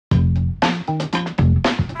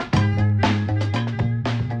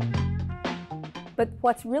But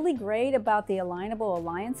what's really great about the Alignable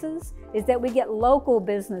Alliances is that we get local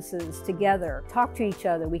businesses together, talk to each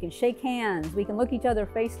other, we can shake hands, we can look each other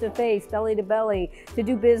face to face, belly to belly, to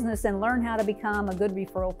do business and learn how to become a good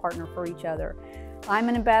referral partner for each other. I'm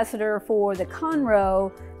an ambassador for the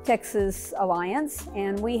Conroe, Texas Alliance,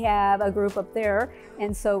 and we have a group up there.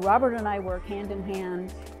 And so Robert and I work hand in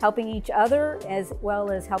hand, helping each other as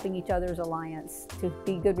well as helping each other's alliance to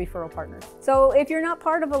be good referral partners. So if you're not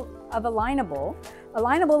part of Alignable,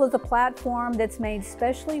 Alignable is a platform that's made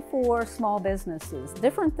specially for small businesses,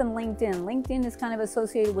 different than LinkedIn. LinkedIn is kind of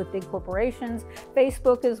associated with big corporations.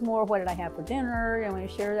 Facebook is more, what did I have for dinner? I want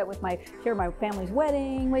to share that with share my family's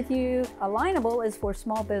wedding with you. Alignable is for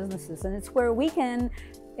small businesses, and it's where we can,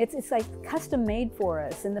 it's like custom made for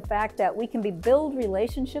us in the fact that we can build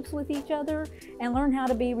relationships with each other and learn how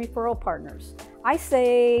to be referral partners. I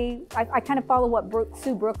kind of follow what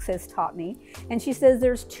Sue Brooks has taught me, and she says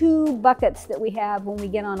there's 2 buckets that we have when we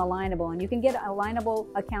get on Alignable, and you can get an Alignable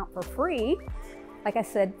account for free. Like I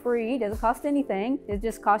said, free, doesn't cost anything. It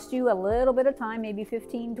just costs you a little bit of time, maybe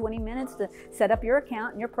 15, 20 minutes to set up your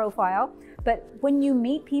account and your profile. But when you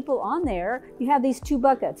meet people on there, you have these 2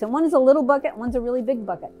 buckets, and one is a little bucket, one's a really big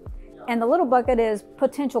bucket. And the little bucket is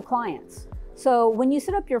potential clients. So when you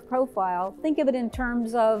set up your profile, think of it in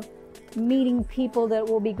terms of meeting people that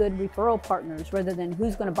will be good referral partners rather than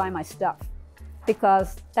who's going to buy my stuff.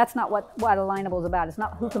 Because that's not what Alignable is about. It's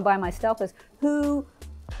not who can buy my stuff, it's who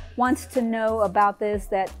wants to know about this,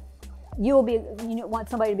 that you want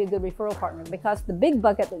somebody to be a good referral partner, because the big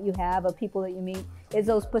bucket that you have of people that you meet is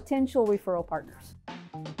those potential referral partners.